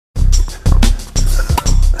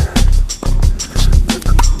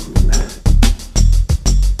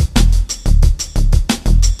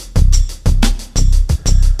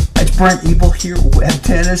Brent Ebel here, Web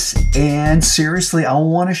Tennis, and seriously, I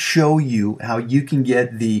want to show you how you can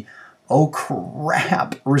get the "oh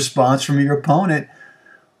crap" response from your opponent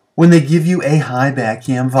when they give you a high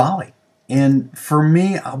backhand volley. And for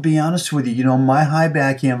me, I'll be honest with you, my high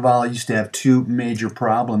backhand volley used to have two major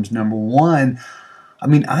problems. Number one,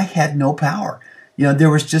 I had no power. There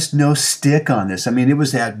was just no stick on this. It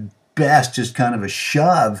was at best just kind of a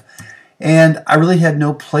shove. And I really had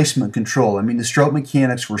no placement control. The stroke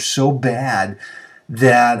mechanics were so bad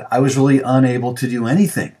that I was really unable to do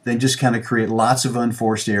anything than just kind of create lots of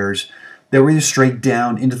unforced errors that were either straight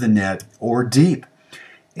down into the net or deep.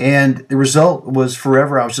 And the result was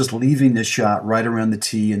forever I was just leaving this shot right around the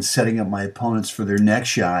tee and setting up my opponents for their next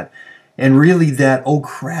shot. And really that "oh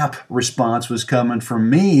crap" response was coming from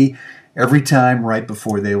me every time right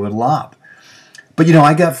before they would lob. But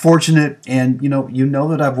I got fortunate, and you know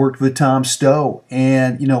that I've worked with Tom Stowe,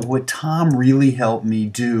 and what Tom really helped me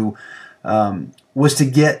do was to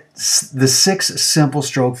get the 6 simple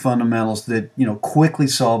stroke fundamentals that quickly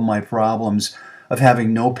solved my problems of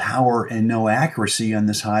having no power and no accuracy on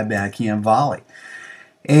this high backhand volley.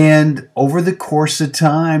 And over the course of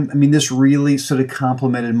time, this really sort of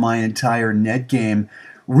complemented my entire net game,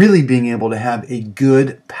 really being able to have a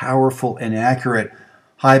good, powerful, and accurate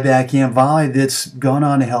high backhand volley that's gone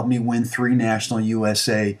on to help me win 3 National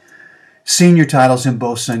USA senior titles in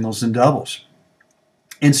both singles and doubles.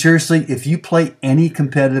 And seriously, if you play any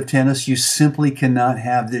competitive tennis, you simply cannot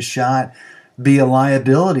have this shot be a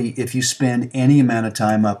liability if you spend any amount of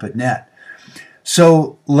time up at net.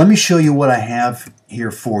 So let me show you what I have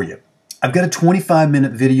here for you. I've got a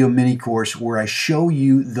 25-minute video mini course where I show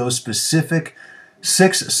you those specific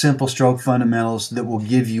 6 simple stroke fundamentals that will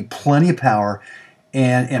give you plenty of power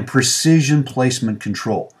and precision placement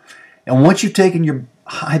control. And once you've taken your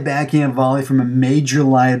high backhand volley from a major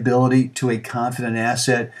liability to a confident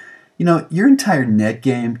asset, your entire net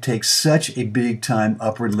game takes such a big time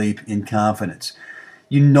upward leap in confidence.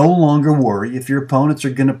 You no longer worry if your opponents are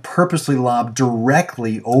going to purposely lob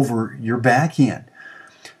directly over your backhand.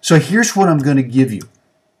 So here's what I'm going to give you.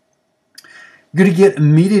 You're going to get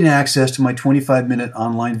immediate access to my 25-minute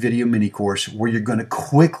online video mini course where you're going to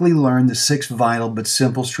quickly learn the 6 vital but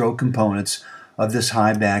simple stroke components of this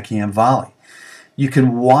high backhand volley. You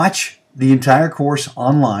can watch the entire course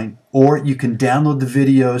online, or you can download the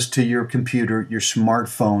videos to your computer, your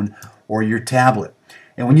smartphone, or your tablet.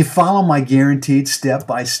 And when you follow my guaranteed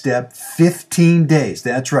step-by-step 15 days,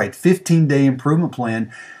 that's right, 15-day improvement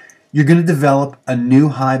plan, you're going to develop a new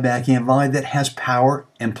high backhand volley that has power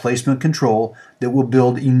and placement control that will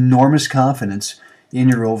build enormous confidence in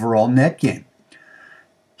your overall net game.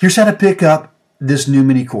 Here's how to pick up this new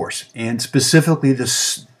mini course, and specifically the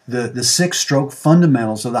 6 stroke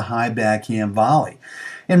fundamentals of the high backhand volley.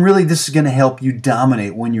 And really this is going to help you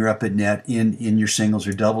dominate when you're up at net in your singles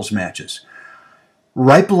or doubles matches.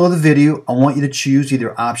 Right below the video, I want you to choose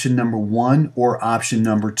either option number 1 or option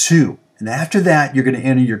number 2. And after that, you're going to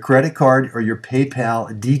enter your credit card or your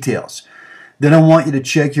PayPal details. Then I want you to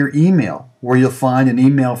check your email, where you'll find an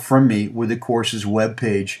email from me with the course's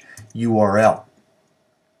webpage URL.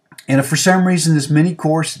 And if for some reason this mini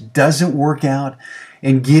course doesn't work out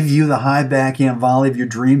and give you the high backhand volley of your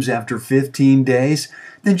dreams after 15 days,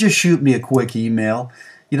 then just shoot me a quick email.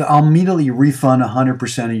 I'll immediately refund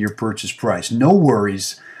 100% of your purchase price. No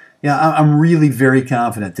worries. I'm really very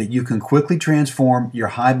confident that you can quickly transform your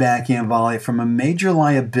high backhand volley from a major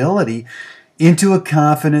liability into a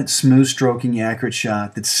confident, smooth stroking, accurate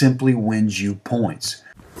shot that simply wins you points.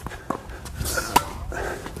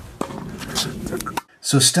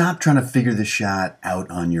 So stop trying to figure the shot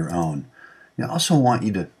out on your own. I also want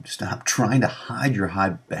you to stop trying to hide your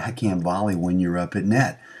high backhand volley when you're up at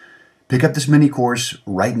net. Pick up this mini course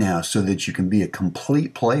right now so that you can be a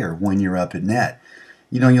complete player when you're up at net.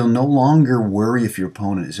 You'll no longer worry if your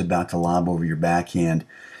opponent is about to lob over your backhand.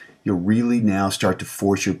 You'll really now start to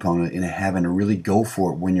force your opponent into having to really go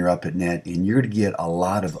for it when you're up at net, and you're going to get a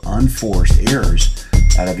lot of unforced errors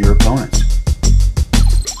out of your opponents.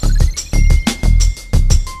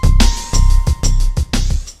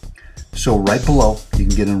 So right below, you can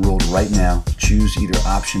get enrolled right now. Choose either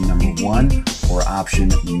option number 1 or option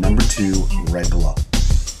number 2 right below.